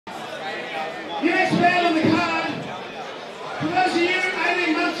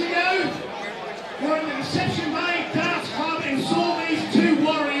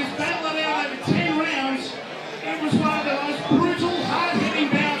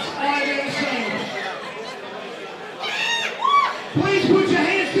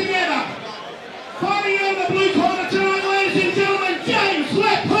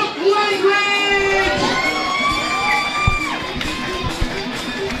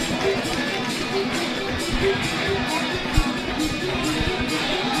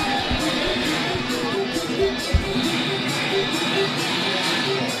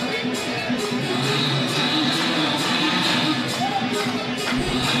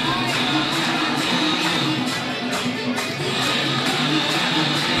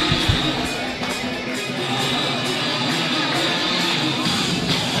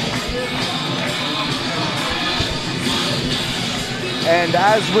And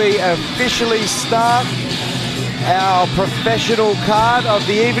as we officially start our professional card of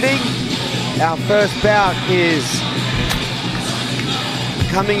the evening, our first bout is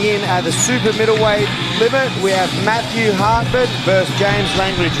coming in at the super middleweight limit. We have Matthew Harttmann versus James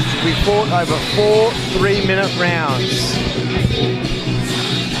Langridge. It's to be fought over 4 3-minute rounds.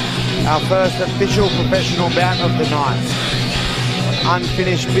 Our first official professional bout of the night.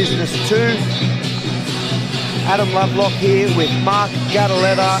 Unfinished Business 2. Adam Lovelock here with Mark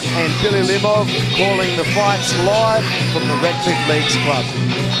Gadaletta and Billy Limov calling the fights live from the Redcliffe Leagues Club.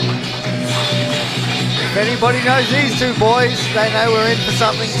 If anybody knows these two boys, they know we're in for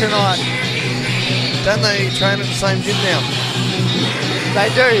something tonight. Don't they train at the same gym now? They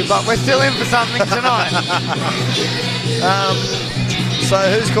do, but we're still in for something tonight. So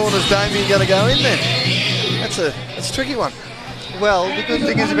whose corner's Damien going to go in then? That's a tricky one. Well, the good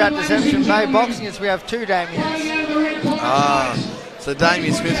thing is about Deception Bay Boxing is we have 2 Damiens. Ah, so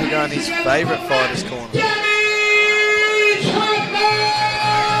Damien Smith will go in his favourite fighter's corner.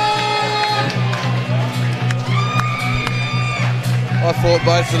 I fought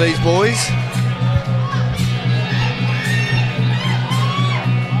both of these boys.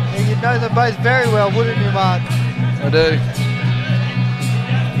 Yeah, you'd know them both very well, wouldn't you, Mark? I do.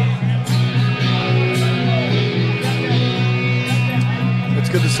 It's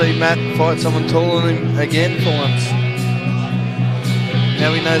good to see Matt fight someone taller than him again for once.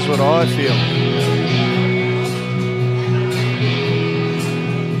 Now he knows what I feel.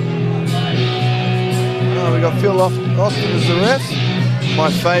 Oh, we got Phil Austin as the ref. My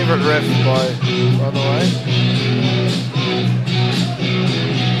favourite ref, by the way.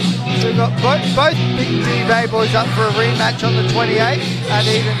 So we've got both Big Jimmy Bay boys up for a rematch on the 28th at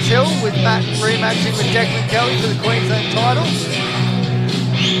Edens Hill, with Matt rematching with Declan Kelly for the Queensland title.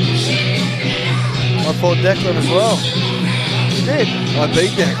 I fought Declan as well. You did? I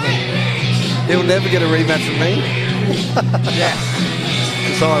beat Declan. He'll never get a rematch with me. Yes.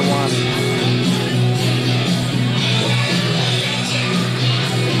 Because I won.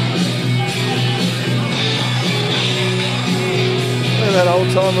 Look at that old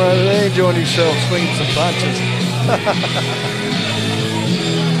timer over there enjoying himself, swinging some punches.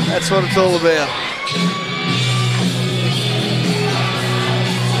 That's what it's all about.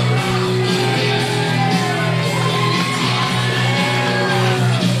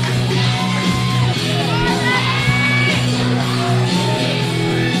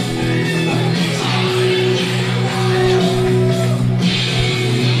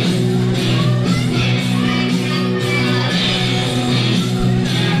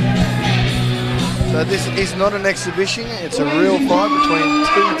 So this is not an exhibition, it's a real fight between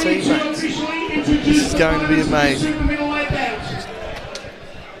 2 teammates. This is going to be amazing.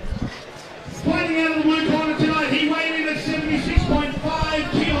 Fighting out of the blue corner tonight, he weighed in at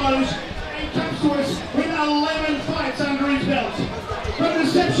 76.5 kilos and comes to us with 11 fights under his belt. From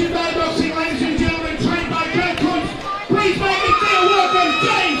Deception Bay Boxing, ladies and gentlemen, trained by Greg Kuntz, please make it feel welcome,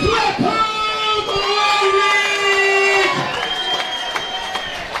 James Langridge!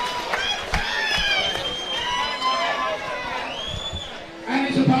 And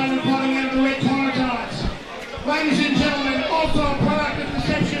his opponent fighting out of the red corner tonight. Ladies and gentlemen, also a product of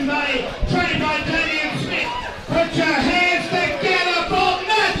Deception Bay, trained by Damien Smith. Put your hands together for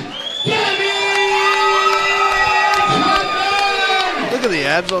Matt Damien! Look at the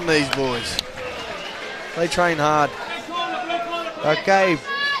abs on these boys. They train hard. Okay,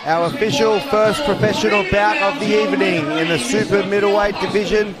 our official first professional bout of the evening in the super middleweight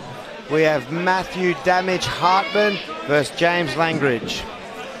division. We have Matthew Damage Harttmann versus James Langridge.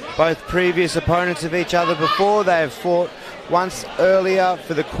 Both previous opponents of each other before. They have fought once earlier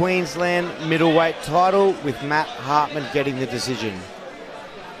for the Queensland middleweight title, with Matt Harttmann getting the decision.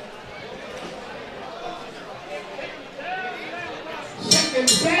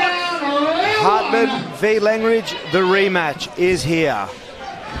 Harttmann v Langridge, the rematch is here.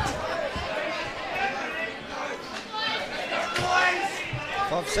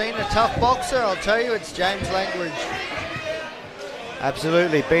 If I've seen a tough boxer, I'll tell you it's James Langridge.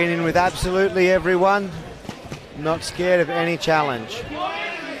 Absolutely, been in with absolutely everyone. Not scared of any challenge.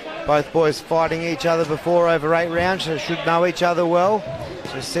 Both boys fighting each other before over 8 rounds, so should know each other well.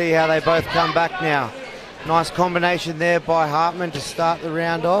 So see how they both come back now. Nice combination there by Harttmann to start the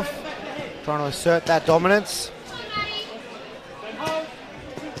round off. Trying to assert that dominance.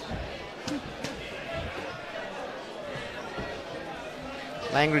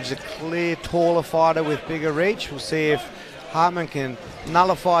 Langridge is a clear, taller fighter with bigger reach. We'll see if Harttmann can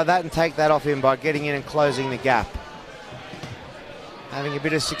nullify that and take that off him by getting in and closing the gap. Having a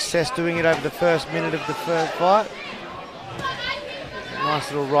bit of success doing it over the first minute of the first fight. Nice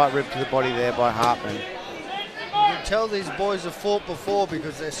little right rip to the body there by Harttmann. You can tell these boys have fought before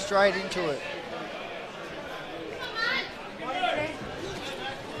because they're straight into it.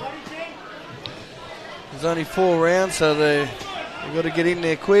 There's only 4 rounds, so they've got to get in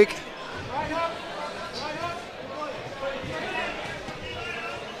there quick.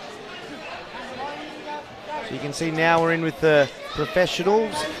 So you can see now we're in with the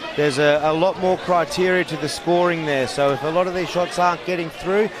professionals. There's a lot more criteria to the scoring there. So if a lot of these shots aren't getting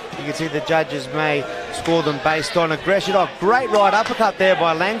through, you can see the judges may score them based on aggression. Oh, great right uppercut there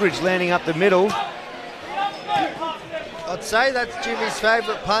by Langridge, landing up the middle. I'd say that's Jimmy's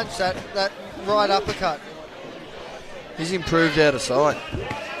favourite punch, that right uppercut. He's improved out of sight.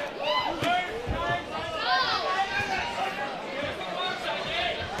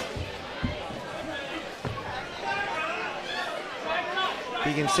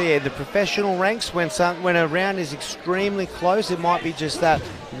 You can see the professional ranks, when a round is extremely close, it might be just that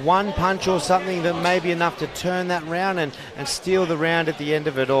one punch or something that may be enough to turn that round and steal the round at the end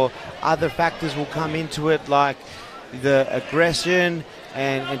of it, or other factors will come into it like the aggression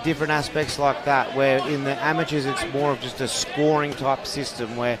and different aspects like that, where in the amateurs it's more of just a scoring type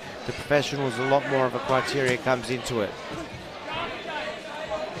system, where the professionals a lot more of a criteria comes into it.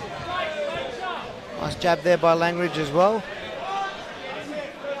 Nice jab there by Langridge as well.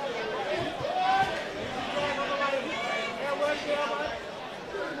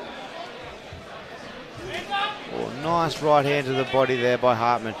 Nice right hand to the body there by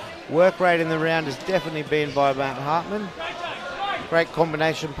Harttmann. Work rate in the round has definitely been by Matt Harttmann. Great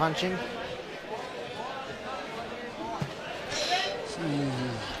combination punching.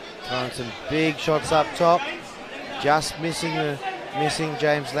 Throwing some big shots up top. Just missing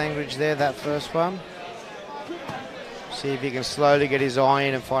James Langridge there, that first one. See if he can slowly get his eye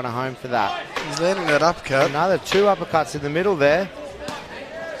in and find a home for that. He's landing that uppercut. Another 2 uppercuts in the middle there.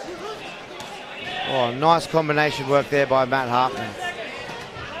 Oh, nice combination work there by Matt Harttmann.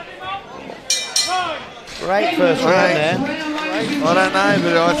 Great first round there. I don't know,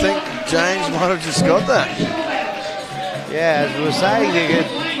 but I think James might have just got that. Yeah, as we were saying,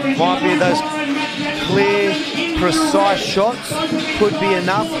 it might be those clear, precise shots could be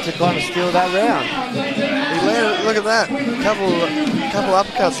enough to kind of steal that round. He landed, look at that, couple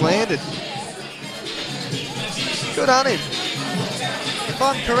uppercuts landed. Good on him. If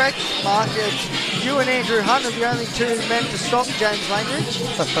I'm correct, Mark, it's you and Andrew Hunt are the only 2 men to stop James Langridge.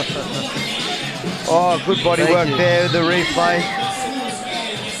 Oh, good body work there, the replay.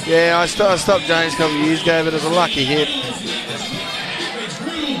 Yeah, I stopped James a couple of years ago, but it was a lucky hit.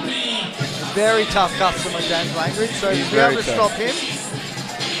 Very tough customer, James Langridge, so to be able to stop him,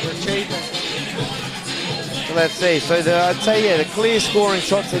 an achievement. So let's see. So I'd say, yeah, the clear scoring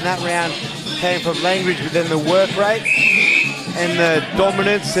shots in that round came from Langridge, but then the work rate and the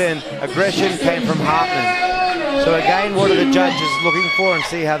dominance and aggression came from Harttmann. So again, what are the judges looking for, and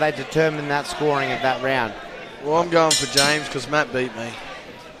see how they determine that scoring of that round. Well, I'm going for James because Matt beat me.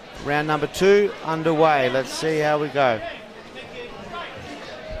 Round number 2 underway. Let's see how we go.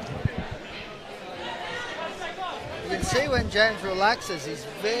 You can see when James relaxes, he's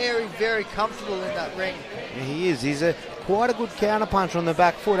very, very comfortable in that ring. Yeah, he is. He's quite a good counterpuncher on the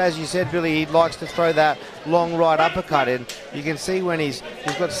back foot. As you said, Billy, he likes to throw that long right uppercut in. You can see when he's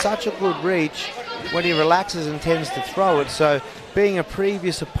got such a good reach, when he relaxes and tends to throw it. So being a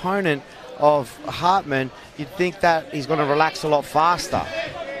previous opponent of Harttmann, you'd think that he's going to relax a lot faster.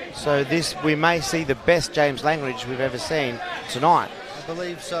 So we may see the best James Langridge we've ever seen tonight. I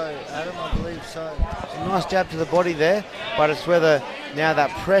believe so, Adam, I believe so. Nice jab to the body there, but it's whether now that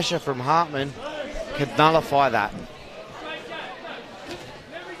pressure from Harttmann can nullify that.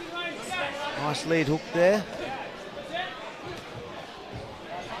 Nice lead hook there.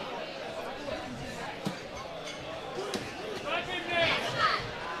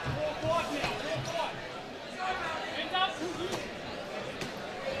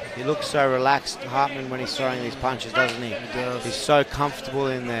 He looks so relaxed, Harttmann, when he's throwing these punches, doesn't he? He does. He's so comfortable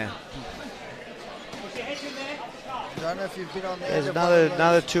in there. I don't know if you've been on the There's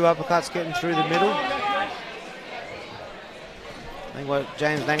another 2 uppercuts getting through the middle. I think what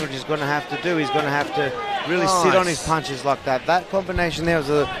James Langridge is going to have to do, he's going to have to really sit on his punches like that. That combination there was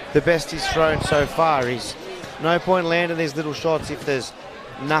the best he's thrown so far. He's no point landing these little shots if there's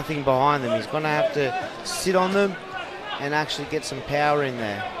nothing behind them. He's going to have to sit on them and actually get some power in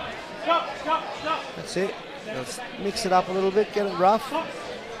there. That's it. Let's mix it up a little bit, get it rough.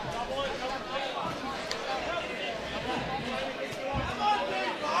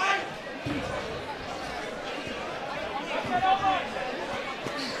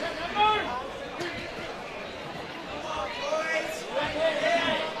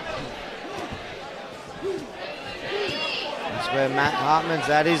 where Matt Harttmann's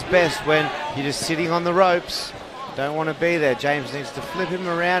at his best, when you're just sitting on the ropes. Don't want to be there. James needs to flip him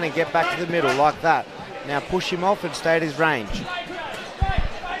around and get back to the middle like that. Now push him off and stay at his range.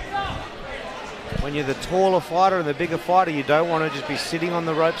 When you're the taller fighter and the bigger fighter, you don't want to just be sitting on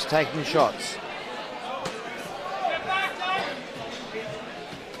the ropes taking shots.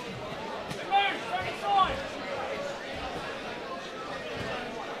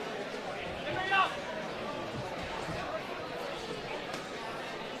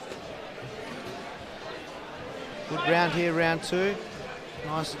 Good round here, round two.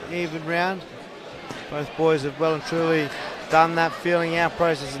 Nice even round. Both boys have well and truly done that feeling out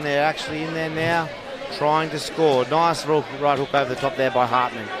process, and they're actually in there now trying to score. Nice right hook over the top there by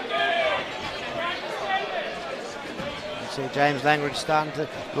Harttmann. You see James Langridge starting to,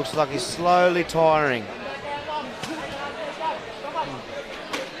 looks like he's slowly tiring.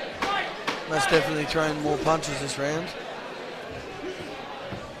 That's definitely throwing more punches this round.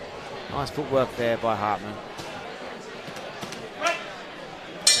 Nice footwork there by Harttmann.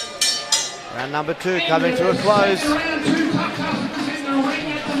 Round number two coming to a close.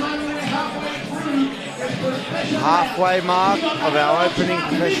 Halfway mark of our opening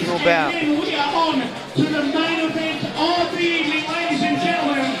professional bout. We are on to the main event of the evening, ladies and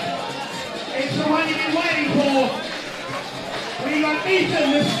gentlemen. It's the one you've been waiting for. We got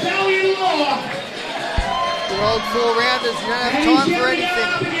Ethan, the Stallion Law. Good old 4-rounders, you don't have time for anything.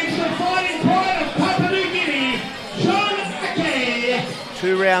 Up against the fighting pride of Papua New Guinea, John Ake.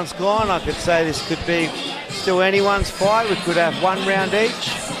 2 rounds gone. I could say this could be still anyone's fight. We could have 1 round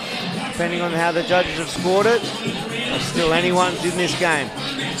each, depending on how the judges have scored it. But still anyone's in this game.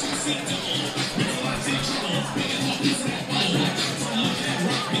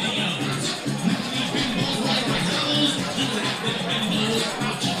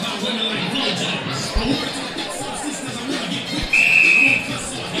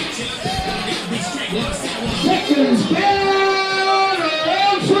 Seconds down,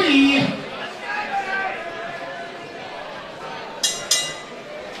 round 3.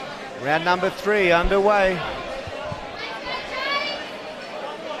 Round number 3 underway.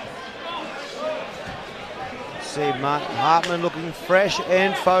 See Harttmann looking fresh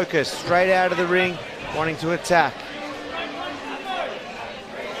and focused, straight out of the ring, wanting to attack.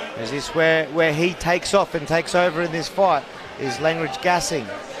 Is this where he takes off and takes over in this fight? Is Langridge gassing?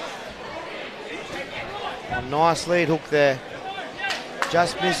 A nice lead hook there,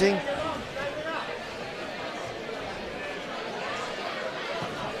 just missing.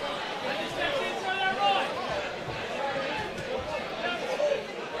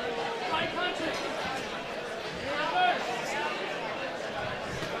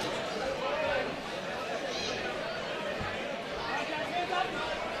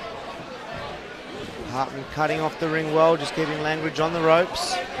 Harttmann cutting off the ring well, just keeping Langridge on the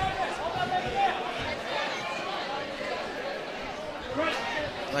ropes.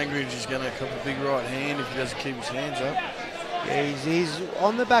 Langridge is going to cop a big right hand if he doesn't keep his hands up. Yeah, he's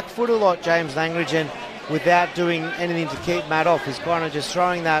on the back foot a lot, James Langridge, and without doing anything to keep Matt off, he's kind of just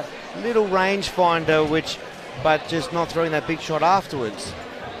throwing that little range finder, but just not throwing that big shot afterwards.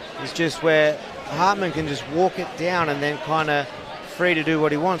 It's just where Harttmann can just walk it down and then kind of free to do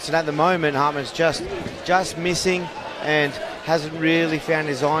what he wants. And at the moment, Hartmann's just missing and hasn't really found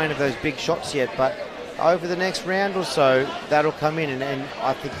his iron of those big shots yet. But over the next round or so, that'll come in, and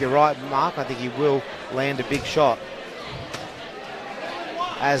I think you're right, Mark. I think he will land a big shot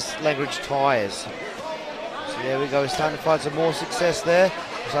as Langridge tires. So there we go. He's starting to find some more success there.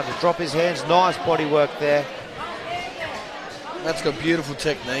 He's starting to drop his hands. Nice body work there. Matt's got beautiful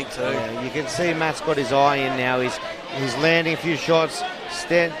technique too. Yeah, you can see Matt's got his eye in now. He's landing a few shots,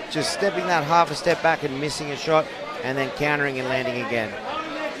 just stepping that half a step back and missing a shot, and then countering and landing again.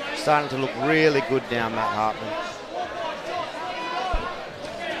 Starting to look really good now, Matt Harttmann.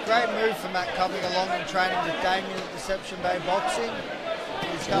 Great move for Matt coming along and training with Damien at Deception Bay Boxing.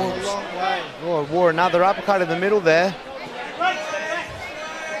 He's come a long way. Oh, wore another uppercut in the middle there.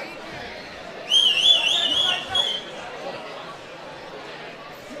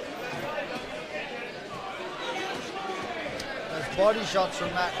 Those body shots from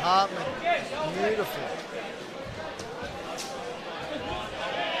Matt Harttmann, beautiful.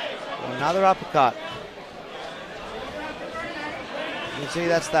 Another uppercut. You can see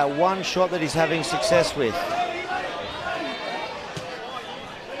that's that one shot that he's having success with.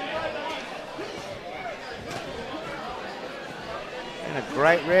 And a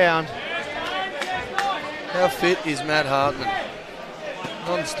great round. How fit is Matt Harttmann?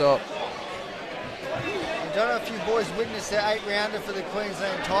 Non-stop. I don't know if you boys witnessed the 8-rounder for the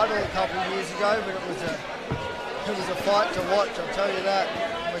Queensland title a couple of years ago, but it was a It was a fight to watch, I'll tell you that.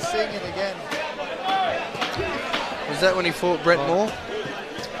 We're seeing it again. Was that when he fought Brett Moore?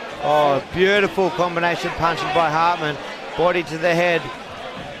 Oh, beautiful combination punching by Harttmann. Body to the head.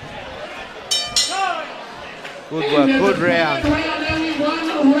 Good work, good round. Only one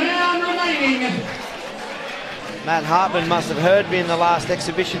round remaining. Matt Harttmann must have heard me in the last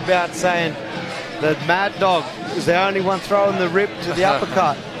exhibition bout saying that Mad Dog was the only one throwing the rip to the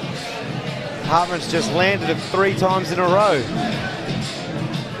uppercut. Hartmann's just landed it 3 times in a row.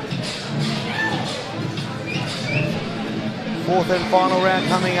 Fourth and final round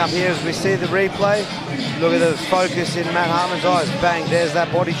coming up here as we see the replay. Look at the focus in Matt Hartmann's eyes. Bang, there's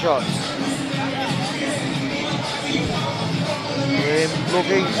that body shot. Him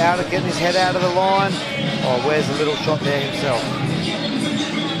looking out of getting his head out of the line. Oh, where's the little shot there himself?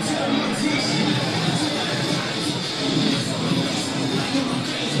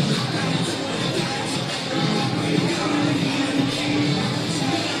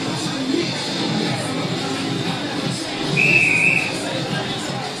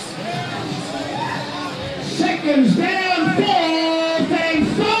 Seconds down, fourth and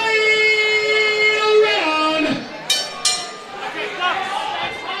final round.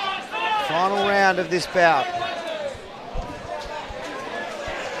 Final round of this bout.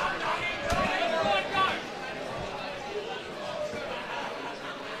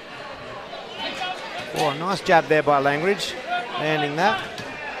 Oh, nice jab there by Langridge, landing that.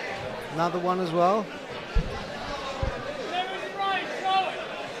 Another one as well.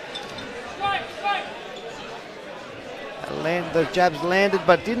 The jabs landed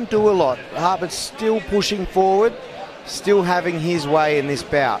but didn't do a lot. Harttmann still pushing forward, still having his way in this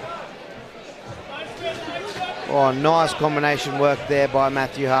bout. Oh, nice combination work there by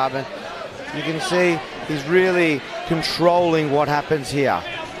Matthew Harttmann. You can see he's really controlling what happens here.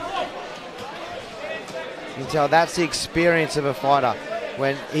 You can tell that's the experience of a fighter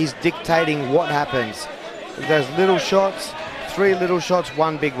when he's dictating what happens. Those little shots, 3 little shots,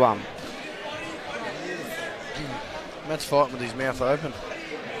 1 big one. Matt's fighting with his mouth open.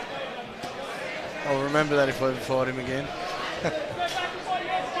 I'll remember that if I ever fight him again.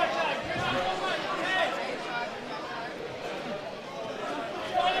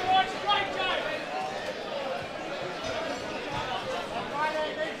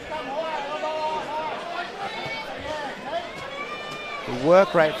 The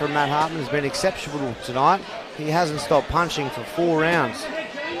work rate from Matt Harttmann has been exceptional tonight. He hasn't stopped punching for 4 rounds.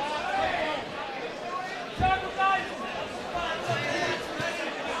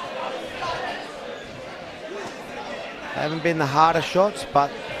 They haven't been the harder shots,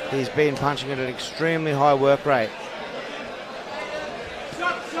 but he's been punching at an extremely high work rate.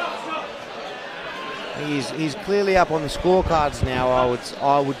 He's clearly up on the scorecards now, I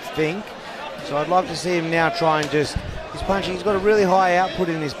would think. So I'd like to see him now try and just, he's punching, he's got a really high output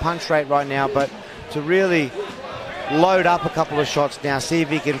in his punch rate right now, but to really load up a couple of shots now, see if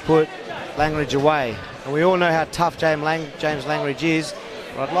he can put Langridge away. And we all know how tough James Langridge is,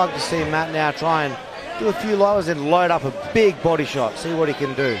 but I'd like to see Matt now try and do a few lowers and load up a big body shot, see what he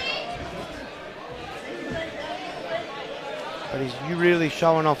can do. But he's really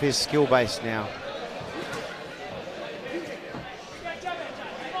showing off his skill base now.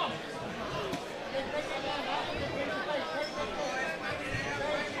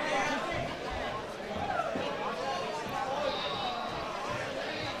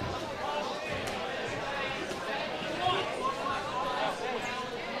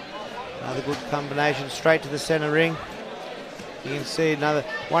 Another good combination straight to the center ring. You can see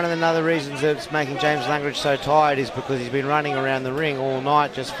one of the reasons that it's making James Langridge so tired is because he's been running around the ring all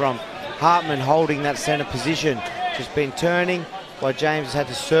night just from Harttmann holding that center position. Just been turning while James has had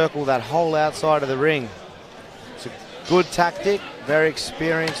to circle that whole outside of the ring. It's a good tactic, very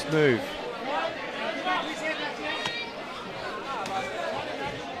experienced move.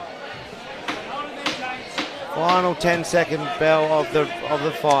 Final 10-second bell of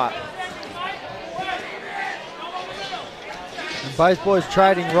the fight. And both boys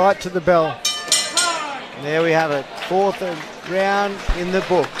trading right to the bell. And there we have it, 4th round in the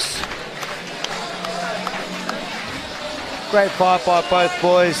books. Great fight by both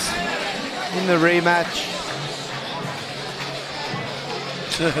boys in the rematch.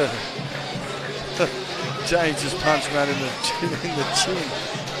 James just punched Matt in the chin.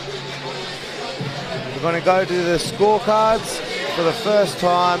 We're going to go to the scorecards for the first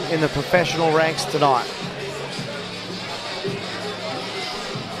time in the professional ranks tonight.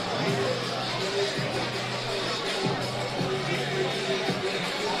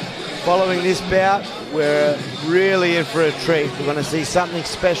 Following this bout, we're really in for a treat. We're going to see something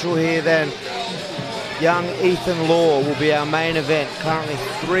special here then. young Ethan Law will be our main event. Currently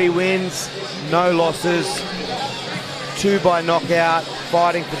 3 wins, no losses, 2 by knockout,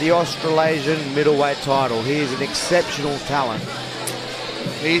 fighting for the Australasian middleweight title. He is an exceptional talent.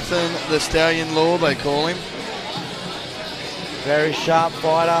 Ethan the Stallion Law, they call him. Very sharp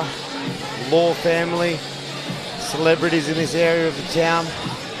fighter, Law family, celebrities in this area of the town.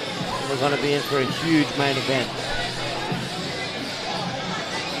 We're going to be in for a huge main event.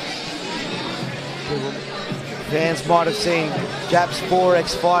 Fans might have seen Jap's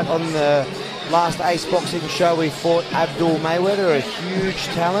 4X fight on the last Ace Boxing show. We fought Abdul Mayweather, a huge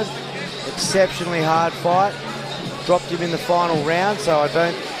talent, exceptionally hard fight. Dropped him in the final round, so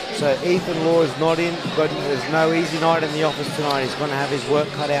Ethan Law is not in, but there's no easy night in the office tonight. He's going to have his work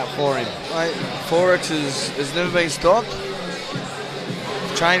cut out for him. Mate, 4X has never been stopped.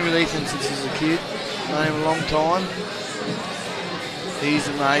 Trained with Ethan since he was a kid. Known him a long time. He's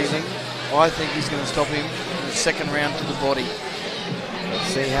amazing. I think he's going to stop him in the second round to the body. Let's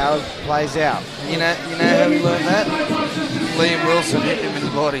see how it plays out. You know how we learned that? Liam Wilson hit him in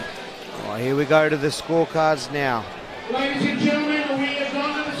the body. Oh, here we go to the scorecards now. Ladies and gentlemen, we have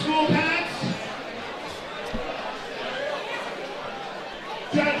gone to the scorecards.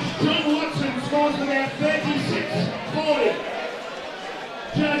 Judge John Watson scores about 36-40.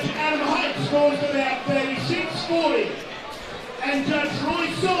 Judge Adam Hope scores about 36-40. And Judge Roy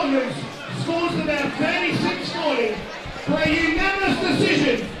Saunders scores about 36-40 for a unanimous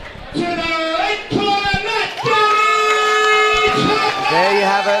decision to the red corner, Matt Harttmann. There you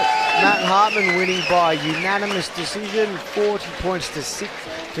have it. Matt Harttmann winning by unanimous decision, 40 points to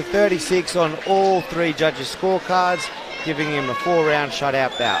 36 on all 3 judges' scorecards, giving him a 4-round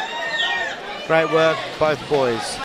shutout bout. Great work, both boys.